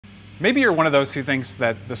Maybe you're one of those who thinks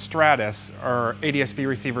that the Stratus or ADS-B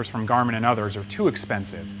receivers from Garmin and others are too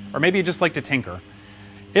expensive, or maybe you just like to tinker.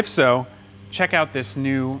 If so, check out this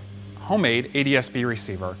new homemade ADS-B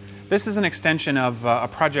receiver. This is an extension of a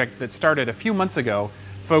project that started a few months ago.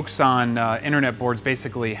 Folks on internet boards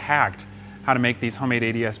basically hacked how to make these homemade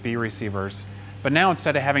ADS-B receivers. But now,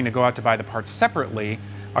 instead of having to go out to buy the parts separately,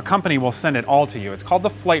 a company will send it all to you. It's called the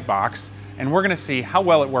FlightBox, and we're going to see how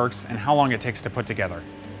well it works and how long it takes to put together.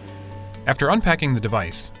 After unpacking the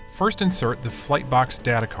device, first insert the FlightBox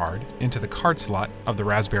data card into the card slot of the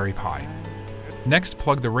Raspberry Pi. Next,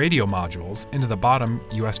 plug the radio modules into the bottom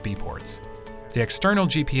USB ports. The external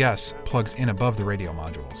GPS plugs in above the radio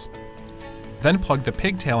modules. Then plug the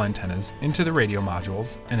pigtail antennas into the radio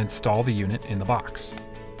modules and install the unit in the box.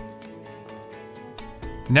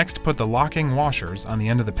 Next, put the locking washers on the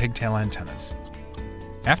end of the pigtail antennas.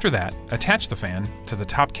 After that, attach the fan to the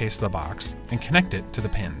top case of the box and connect it to the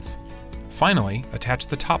pins. Finally, attach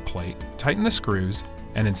the top plate, tighten the screws,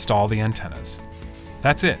 and install the antennas.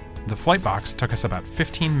 That's it. The FlightBox took us about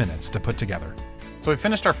 15 minutes to put together. So we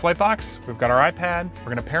finished our FlightBox, we've got our iPad, we're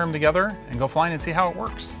going to pair them together and go flying and see how it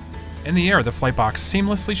works. In the air, the FlightBox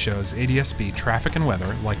seamlessly shows ADS-B traffic and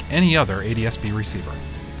weather like any other ADS-B receiver.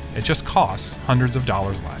 It just costs hundreds of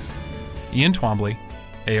dollars less. Ian Twombly,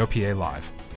 AOPA Live.